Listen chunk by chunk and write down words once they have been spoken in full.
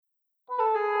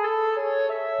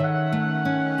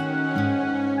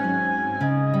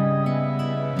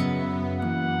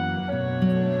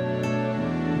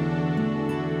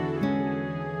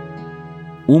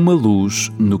Uma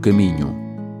Luz no Caminho.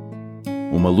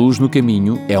 Uma Luz no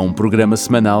Caminho é um programa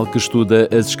semanal que estuda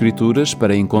as Escrituras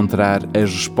para encontrar as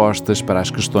respostas para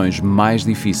as questões mais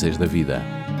difíceis da vida.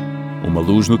 Uma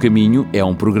Luz no Caminho é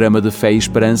um programa de fé e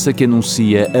esperança que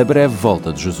anuncia a breve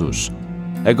volta de Jesus.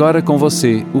 Agora com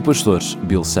você, o pastor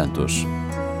Bill Santos.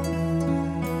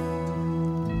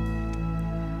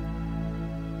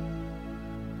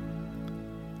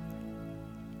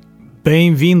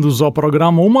 Bem-vindos ao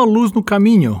programa Uma Luz no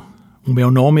Caminho. O meu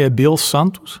nome é Bill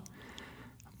Santos.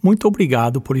 Muito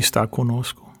obrigado por estar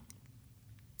conosco.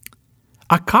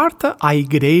 A carta à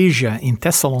igreja em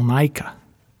Tessalônica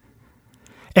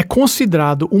é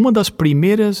considerada uma das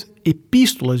primeiras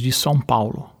epístolas de São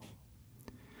Paulo,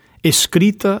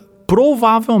 escrita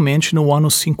provavelmente no ano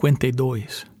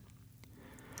 52.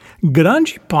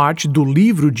 Grande parte do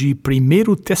livro de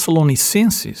 1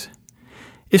 Tessalonicenses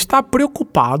está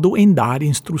preocupado em dar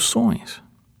instruções.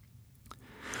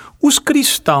 Os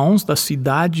cristãos da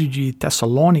cidade de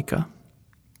Tessalônica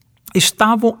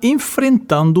estavam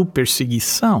enfrentando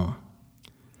perseguição.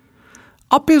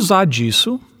 Apesar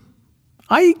disso,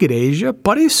 a igreja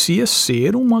parecia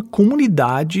ser uma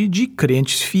comunidade de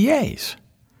crentes fiéis.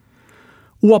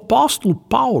 O apóstolo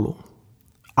Paulo,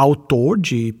 autor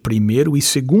de 1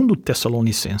 e 2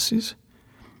 Tessalonicenses,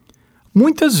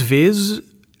 muitas vezes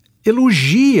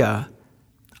elogia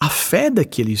a fé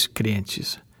daqueles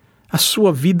crentes, a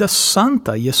sua vida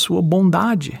santa e a sua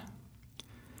bondade.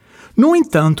 No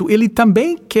entanto, ele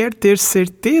também quer ter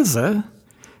certeza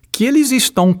que eles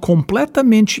estão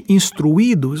completamente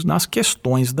instruídos nas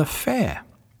questões da fé.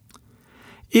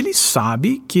 Ele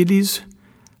sabe que eles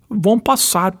vão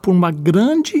passar por uma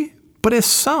grande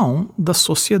pressão da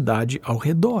sociedade ao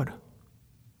redor.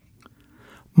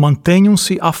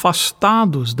 Mantenham-se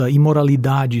afastados da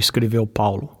imoralidade, escreveu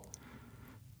Paulo.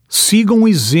 Sigam o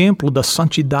exemplo da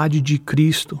santidade de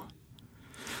Cristo.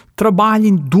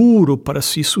 Trabalhem duro para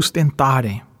se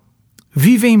sustentarem.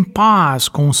 Vivem em paz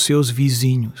com os seus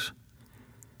vizinhos.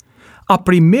 A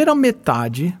primeira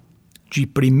metade de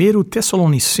 1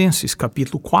 Tessalonicenses,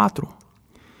 capítulo 4,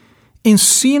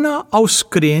 ensina aos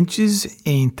crentes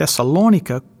em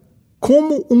Tessalônica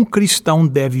como um cristão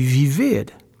deve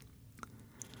viver.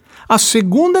 A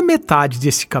segunda metade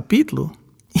desse capítulo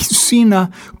ensina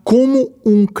como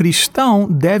um cristão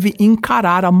deve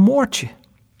encarar a morte.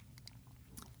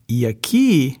 E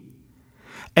aqui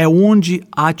é onde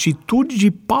a atitude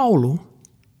de Paulo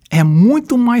é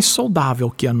muito mais saudável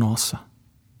que a nossa.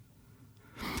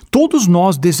 Todos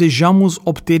nós desejamos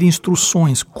obter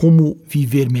instruções como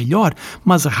viver melhor,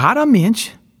 mas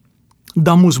raramente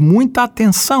damos muita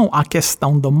atenção à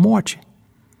questão da morte.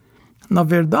 Na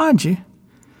verdade,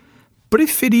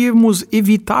 preferimos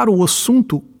evitar o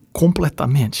assunto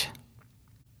completamente.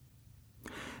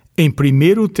 Em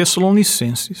 1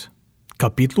 Tessalonicenses,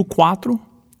 capítulo 4,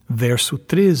 verso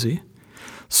 13,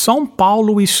 São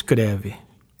Paulo escreve: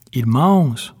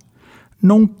 Irmãos,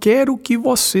 não quero que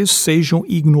vocês sejam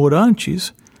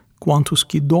ignorantes quanto os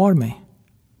que dormem,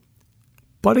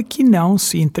 para que não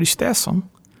se entristeçam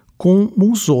com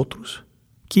os outros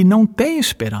que não têm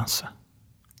esperança.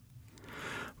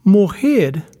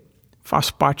 Morrer faz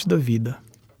parte da vida.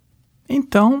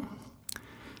 Então,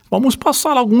 vamos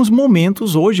passar alguns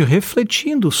momentos hoje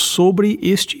refletindo sobre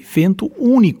este evento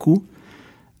único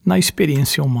na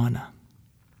experiência humana.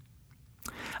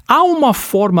 Há uma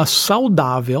forma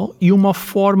saudável e uma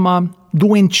forma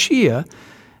doentia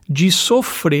de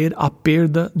sofrer a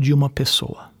perda de uma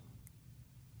pessoa.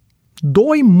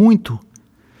 Dói muito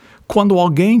quando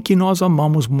alguém que nós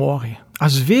amamos morre.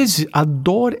 Às vezes a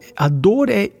dor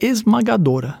é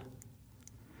esmagadora.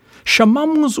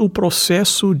 Chamamos o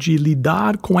processo de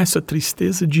lidar com essa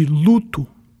tristeza de luto.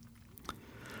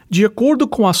 De acordo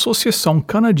com a Associação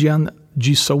Canadiana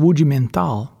de Saúde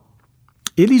Mental,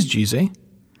 eles dizem: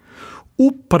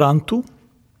 o pranto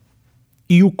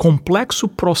e o complexo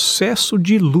processo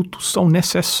de luto são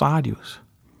necessários.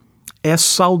 É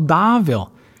saudável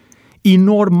e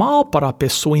normal para a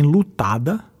pessoa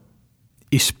enlutada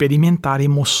experimentar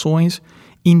emoções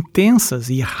intensas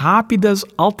e rápidas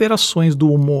alterações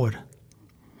do humor.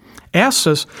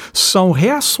 Essas são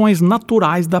reações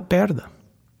naturais da perda.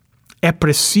 É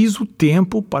preciso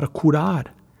tempo para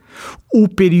curar. O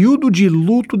período de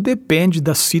luto depende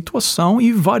da situação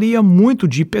e varia muito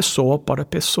de pessoa para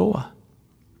pessoa.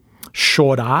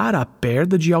 Chorar a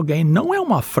perda de alguém não é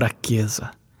uma fraqueza,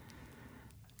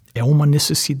 é uma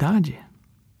necessidade.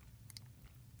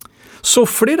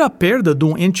 Sofrer a perda de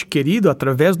um ente querido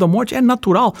através da morte é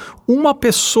natural. Uma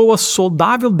pessoa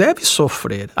saudável deve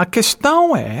sofrer. A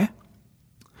questão é: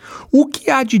 o que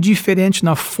há de diferente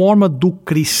na forma do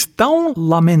cristão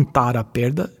lamentar a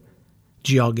perda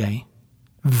de alguém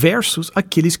versus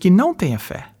aqueles que não têm a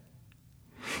fé?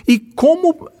 E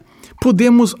como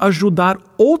podemos ajudar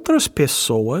outras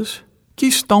pessoas que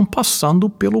estão passando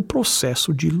pelo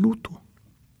processo de luto?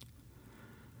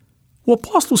 O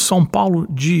apóstolo São Paulo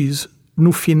diz,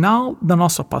 no final da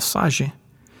nossa passagem,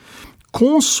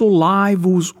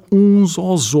 consolai-vos uns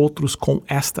aos outros com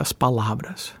estas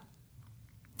palavras.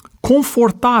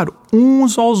 Confortar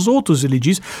uns aos outros, ele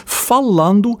diz,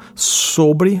 falando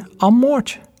sobre a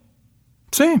morte.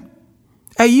 Sim,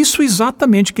 é isso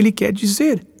exatamente que ele quer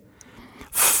dizer.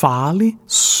 Fale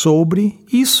sobre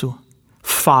isso.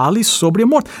 Fale sobre a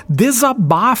morte.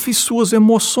 Desabafe suas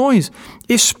emoções.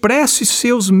 Expresse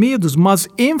seus medos, mas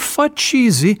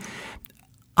enfatize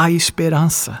a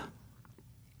esperança.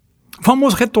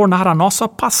 Vamos retornar à nossa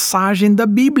passagem da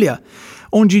Bíblia,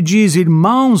 onde diz: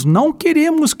 irmãos, não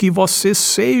queremos que vocês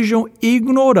sejam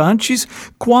ignorantes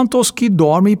quanto aos que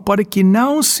dormem, para que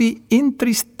não se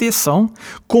entristeçam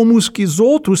como os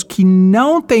outros que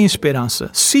não têm esperança.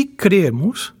 Se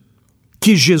cremos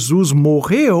que Jesus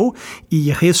morreu e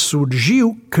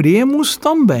ressurgiu, cremos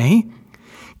também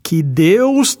que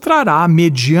Deus trará,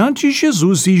 mediante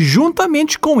Jesus e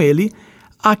juntamente com ele,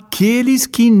 aqueles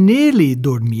que nele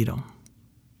dormiram.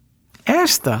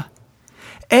 Esta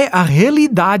é a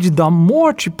realidade da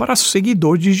morte para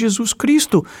seguidor de Jesus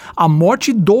Cristo. A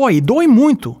morte dói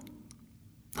muito.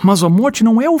 Mas a morte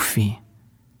não é o fim.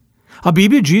 A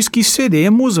Bíblia diz que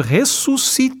seremos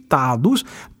ressuscitados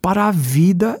para a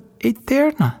vida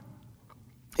eterna.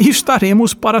 E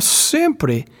estaremos para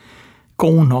sempre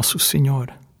com o nosso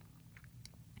Senhor.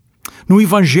 No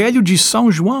Evangelho de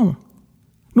São João,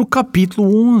 no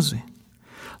capítulo 11,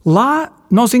 lá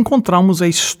nós encontramos a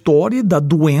história da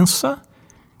doença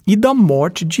e da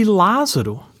morte de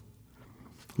Lázaro.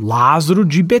 Lázaro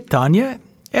de Betânia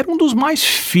era um dos mais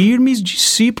firmes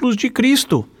discípulos de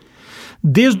Cristo.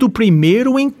 Desde o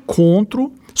primeiro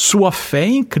encontro, sua fé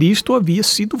em Cristo havia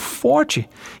sido forte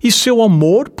e seu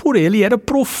amor por ele era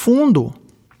profundo.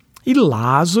 E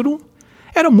Lázaro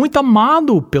era muito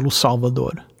amado pelo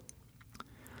Salvador.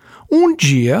 Um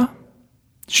dia,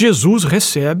 Jesus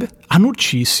recebe a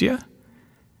notícia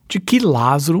de que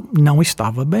Lázaro não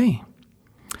estava bem.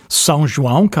 São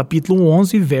João, capítulo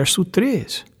 11, verso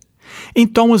 3.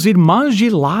 Então as irmãs de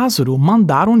Lázaro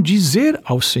mandaram dizer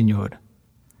ao Senhor: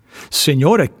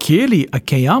 Senhor, aquele a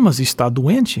quem amas está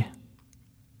doente.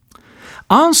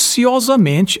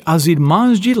 Ansiosamente, as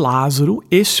irmãs de Lázaro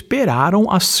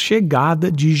esperaram a chegada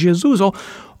de Jesus,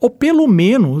 ou pelo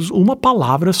menos uma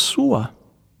palavra sua.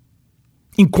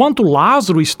 Enquanto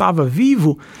Lázaro estava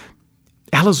vivo,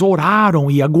 elas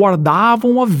oraram e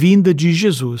aguardavam a vinda de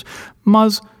Jesus,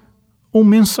 mas o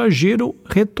mensageiro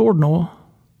retornou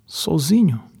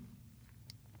sozinho.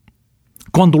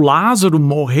 Quando Lázaro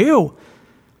morreu,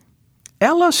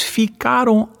 elas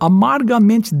ficaram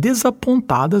amargamente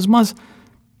desapontadas, mas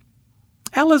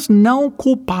elas não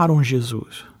culparam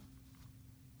Jesus.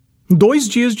 2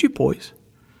 dias depois,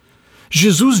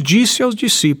 Jesus disse aos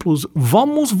discípulos: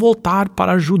 vamos voltar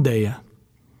para a Judeia.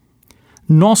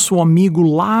 Nosso amigo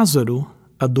Lázaro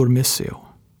adormeceu.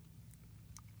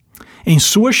 Em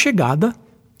sua chegada,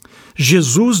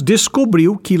 Jesus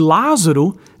descobriu que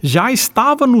Lázaro já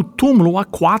estava no túmulo há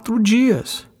 4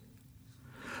 dias.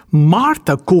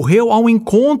 Marta correu ao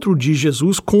encontro de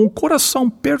Jesus com o coração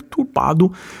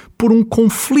perturbado por um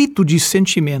conflito de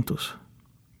sentimentos.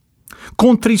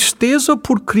 Com tristeza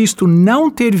por Cristo não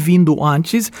ter vindo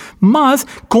antes, mas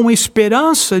com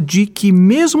esperança de que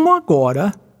mesmo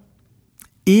agora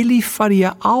ele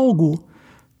faria algo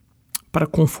para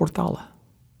confortá-la.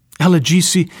 Ela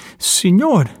disse: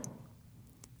 Senhor,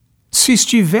 se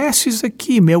estivesses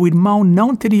aqui, meu irmão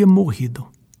não teria morrido.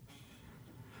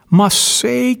 Mas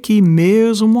sei que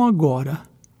mesmo agora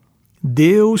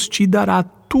Deus te dará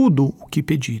tudo o que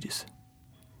pedires.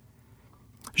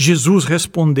 Jesus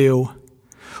respondeu: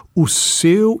 o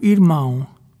seu irmão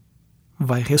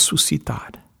vai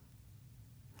ressuscitar.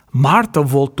 Marta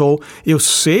voltou: eu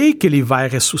sei que ele vai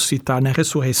ressuscitar na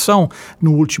ressurreição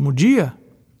no último dia.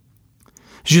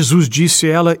 Jesus disse a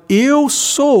ela: eu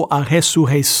sou a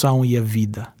ressurreição e a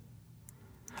vida.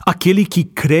 Aquele que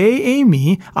crê em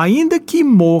mim, ainda que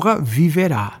morra,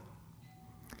 viverá.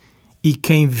 E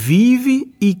quem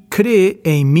vive e crê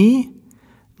em mim,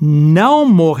 não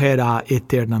morrerá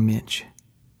eternamente.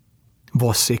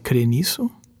 Você crê nisso?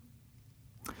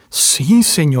 Sim,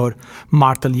 Senhor,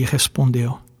 Marta lhe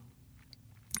respondeu.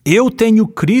 Eu tenho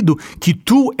crido que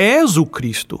tu és o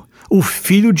Cristo, o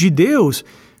Filho de Deus,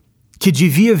 que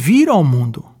devia vir ao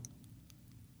mundo.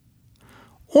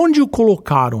 Onde o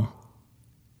colocaram?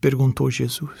 Perguntou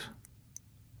Jesus.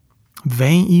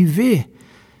 Vem e vê,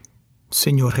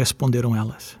 Senhor, responderam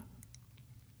elas.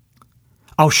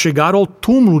 Ao chegar ao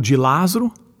túmulo de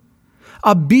Lázaro,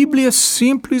 a Bíblia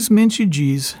simplesmente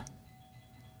diz: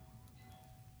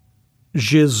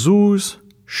 Jesus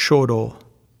chorou.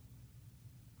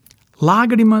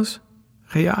 Lágrimas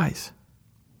reais.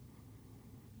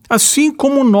 Assim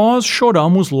como nós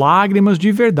choramos lágrimas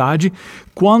de verdade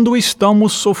quando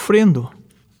estamos sofrendo.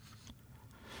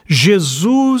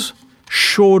 Jesus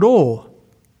chorou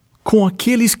com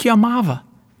aqueles que amava.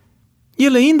 E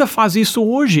Ele ainda faz isso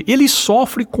hoje. Ele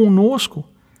sofre conosco.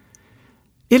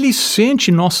 Ele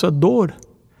sente nossa dor.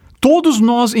 Todos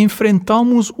nós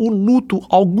enfrentamos o luto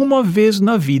alguma vez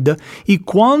na vida. E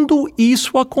quando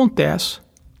isso acontece,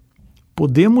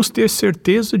 podemos ter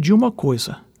certeza de uma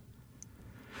coisa: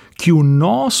 que o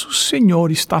nosso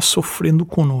Senhor está sofrendo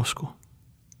conosco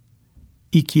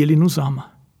e que Ele nos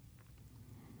ama.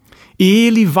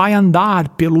 Ele vai andar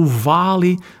pelo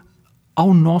vale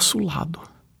ao nosso lado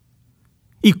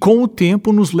e com o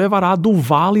tempo nos levará do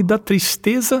vale da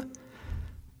tristeza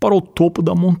para o topo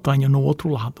da montanha no outro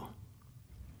lado.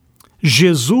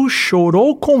 Jesus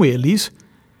chorou com eles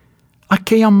a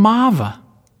quem amava.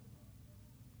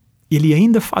 Ele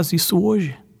ainda faz isso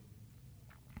hoje.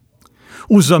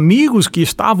 Os amigos que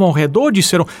estavam ao redor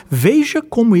disseram: veja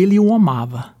como ele o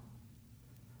amava.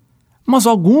 Mas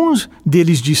alguns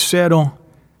deles disseram: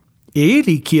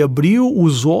 ele que abriu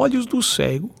os olhos do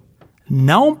cego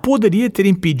não poderia ter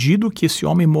impedido que esse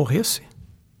homem morresse.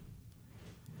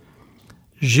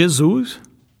 Jesus,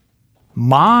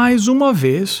 mais uma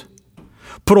vez,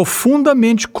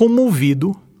 profundamente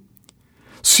comovido,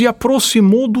 se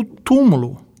aproximou do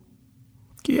túmulo,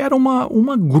 que era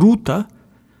uma gruta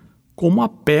com uma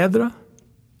pedra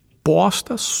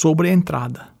posta sobre a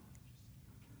entrada.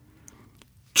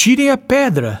 Tirem a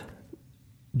pedra,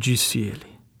 disse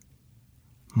ele.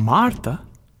 Marta,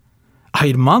 a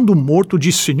irmã do morto,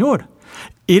 disse: Senhor,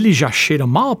 ele já cheira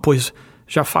mal, pois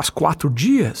já faz 4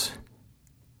 dias.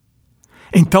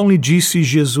 Então lhe disse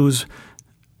Jesus: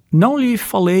 não lhe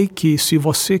falei que se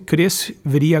você cresce,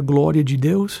 veria a glória de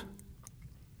Deus?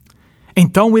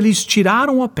 Então eles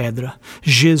tiraram a pedra.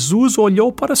 Jesus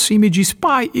olhou para cima e disse: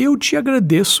 Pai, eu te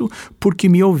agradeço porque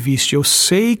me ouviste. Eu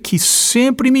sei que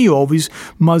sempre me ouves,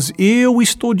 mas eu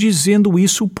estou dizendo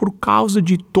isso por causa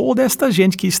de toda esta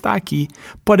gente que está aqui,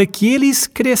 para que eles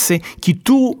cresçam, que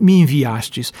tu me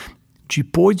enviastes.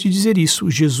 Depois de dizer isso,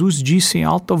 Jesus disse em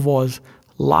alta voz: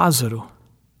 Lázaro,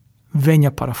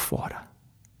 venha para fora.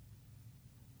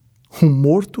 O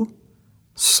morto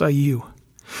saiu,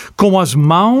 com as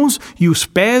mãos e os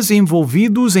pés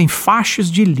envolvidos em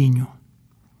faixas de linho,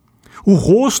 o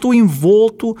rosto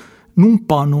envolto num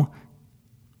pano.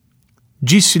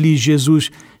 Disse-lhe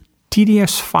Jesus: tire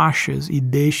as faixas e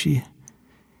deixe-no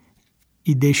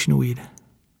ir.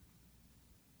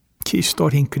 Que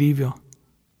história incrível!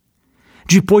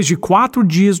 Depois de 4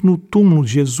 dias no túmulo,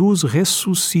 Jesus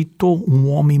ressuscitou um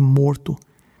homem morto,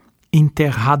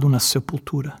 enterrado na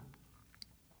sepultura.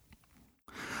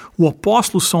 O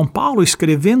apóstolo São Paulo,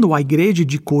 escrevendo à igreja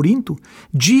de Corinto,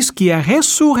 diz que a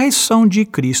ressurreição de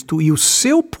Cristo e o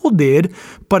seu poder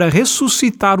para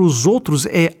ressuscitar os outros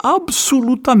é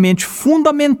absolutamente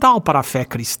fundamental para a fé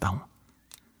cristã.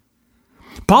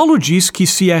 Paulo diz que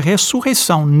se a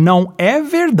ressurreição não é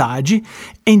verdade,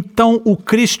 então o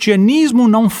cristianismo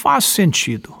não faz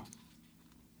sentido.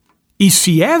 E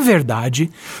se é verdade,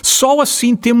 só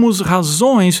assim temos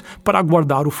razões para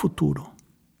aguardar o futuro.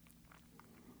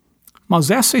 Mas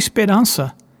essa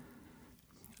esperança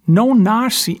não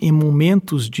nasce em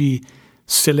momentos de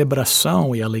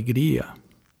celebração e alegria.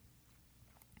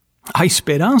 A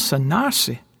esperança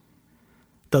nasce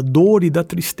da dor e da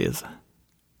tristeza.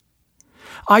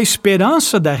 A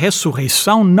esperança da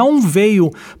ressurreição não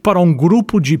veio para um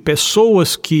grupo de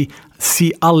pessoas que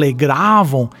se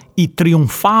alegravam e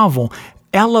triunfavam.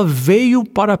 Ela veio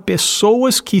para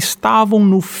pessoas que estavam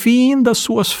no fim das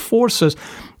suas forças,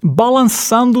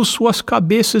 balançando suas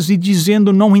cabeças e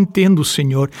dizendo: não entendo,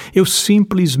 Senhor, eu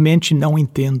simplesmente não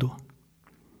entendo.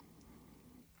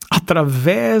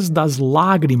 Através das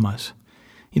lágrimas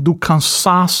e do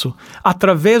cansaço,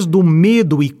 através do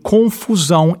medo e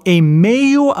confusão, em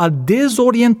meio à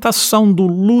desorientação do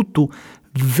luto,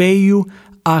 veio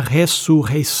a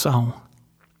ressurreição.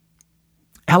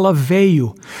 Ela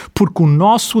veio porque o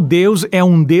nosso Deus é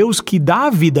um Deus que dá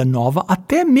vida nova,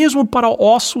 até mesmo para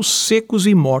ossos secos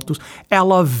e mortos.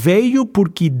 Ela veio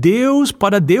porque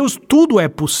para Deus tudo é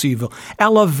possível.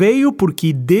 Ela veio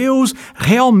porque Deus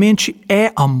realmente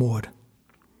é amor.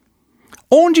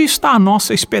 Onde está a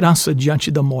nossa esperança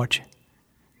diante da morte?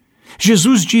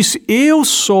 Jesus disse: eu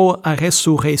sou a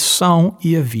ressurreição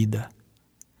e a vida.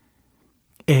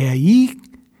 É aí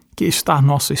que está a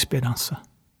nossa esperança.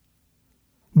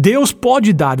 Deus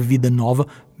pode dar vida nova,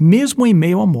 mesmo em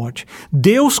meio à morte.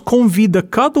 Deus convida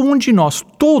cada um de nós,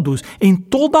 todos, em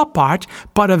toda a parte,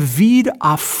 para vir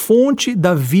à fonte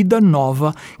da vida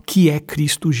nova, que é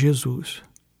Cristo Jesus.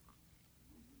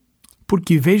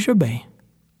 Porque, veja bem,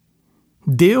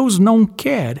 Deus não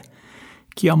quer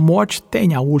que a morte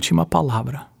tenha a última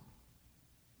palavra.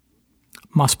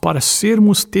 Mas para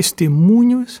sermos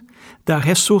testemunhos da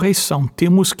ressurreição,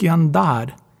 temos que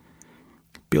andar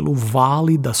pelo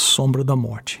vale da sombra da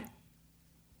morte.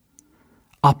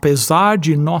 Apesar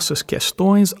de nossas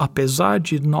questões, apesar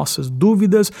de nossas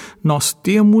dúvidas, nós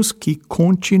temos que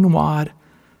continuar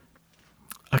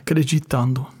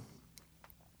acreditando.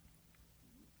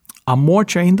 A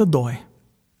morte ainda dói,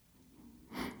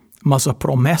 mas a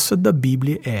promessa da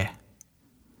Bíblia é: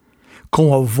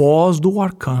 com a voz do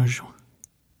arcanjo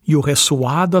e o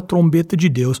ressoar da trombeta de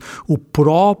Deus, o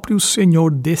próprio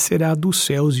Senhor descerá dos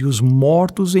céus e os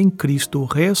mortos em Cristo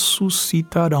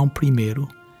ressuscitarão primeiro.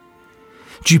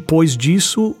 Depois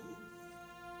disso,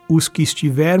 os que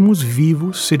estivermos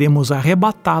vivos seremos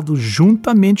arrebatados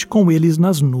juntamente com eles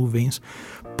nas nuvens,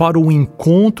 para o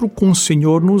encontro com o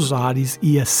Senhor nos ares,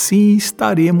 e assim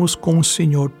estaremos com o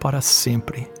Senhor para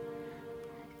sempre.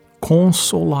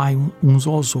 Consolai uns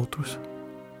aos outros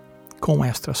com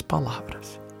estas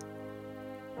palavras.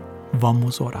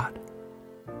 Vamos orar.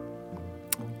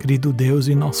 Querido Deus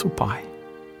e nosso Pai,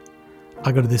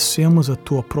 agradecemos a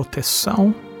Tua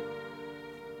proteção,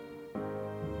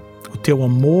 o Teu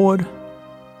amor,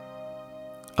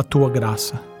 a Tua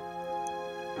graça.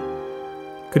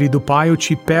 Querido Pai, eu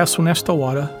Te peço nesta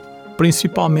hora,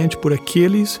 principalmente por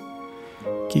aqueles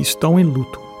que estão em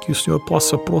luto, que o Senhor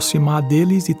possa aproximar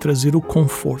deles e trazer o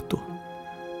conforto,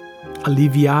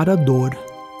 aliviar a dor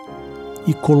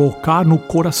e colocar no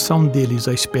coração deles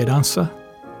a esperança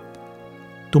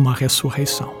de uma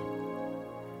ressurreição.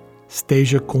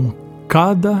 Esteja com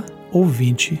cada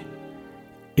ouvinte,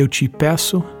 eu Te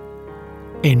peço,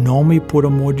 em nome e por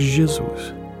amor de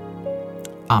Jesus.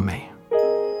 Amém.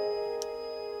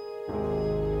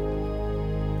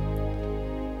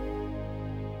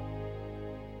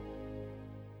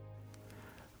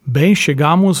 Bem,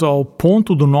 chegamos ao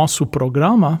ponto do nosso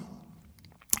programa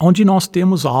onde nós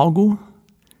temos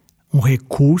um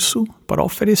recurso para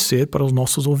oferecer para os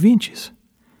nossos ouvintes.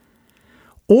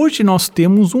 Hoje nós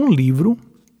temos um livro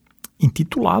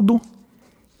intitulado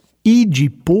E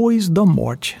Depois da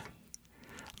Morte.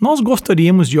 Nós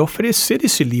gostaríamos de oferecer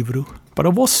esse livro para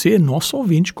você, nosso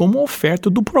ouvinte, como oferta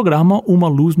do programa Uma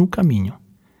Luz no Caminho.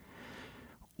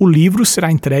 O livro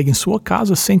será entregue em sua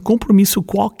casa sem compromisso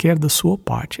qualquer da sua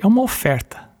parte. É uma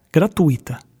oferta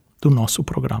gratuita do nosso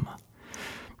programa.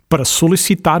 Para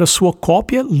solicitar a sua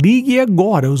cópia, ligue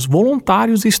agora. Os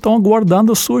voluntários estão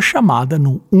aguardando a sua chamada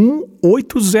no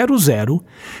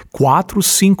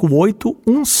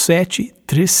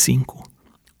 1-800-458-1735.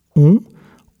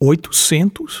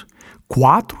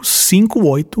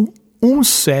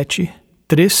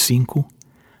 1-800-458-1735.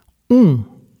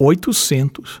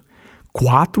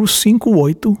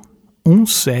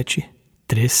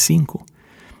 1-800-458-1735.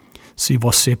 Se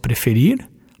você preferir,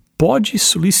 pode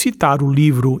solicitar o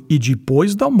livro E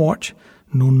Depois da Morte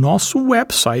no nosso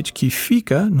website, que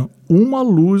fica no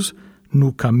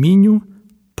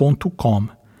umaluznocaminho.com.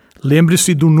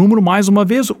 Lembre-se do número mais uma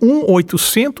vez,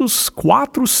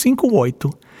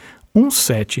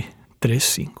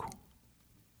 1-800-458-1735.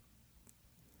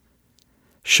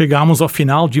 Chegamos ao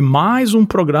final de mais um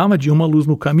programa de Uma Luz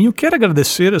no Caminho. Quero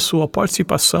agradecer a sua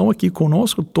participação aqui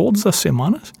conosco todas as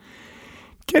semanas.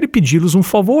 Quero pedir-lhes um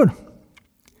favor.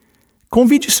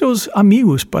 Convide seus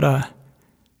amigos para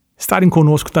estarem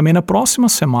conosco também na próxima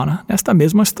semana, nesta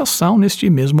mesma estação, neste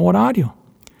mesmo horário.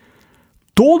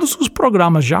 Todos os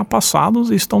programas já passados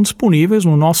estão disponíveis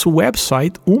no nosso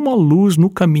website,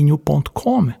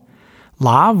 umaluznocaminho.com.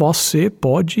 Lá você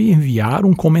pode enviar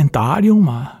um comentário,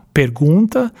 uma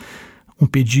pergunta, um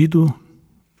pedido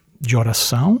de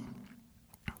oração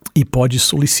e pode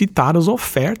solicitar as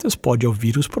ofertas, pode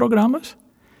ouvir os programas.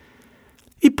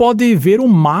 E pode ver um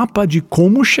mapa de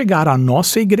como chegar à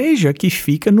nossa igreja, que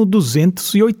fica no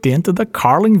 280 da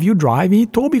Carlinview Drive em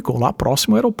Etobicoke, lá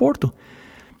próximo ao aeroporto.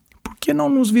 que não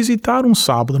nos visitar um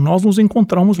sábado? Nós nos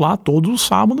encontramos lá todos os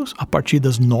sábados, a partir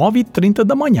das 9h30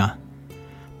 da manhã,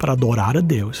 para adorar a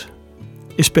Deus.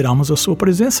 Esperamos a sua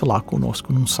presença lá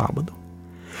conosco num sábado.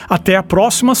 Até a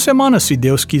próxima semana, se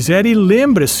Deus quiser, e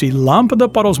lembre-se, lâmpada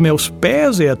para os meus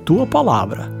pés é a tua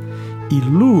palavra e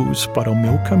luz para o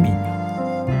meu caminho.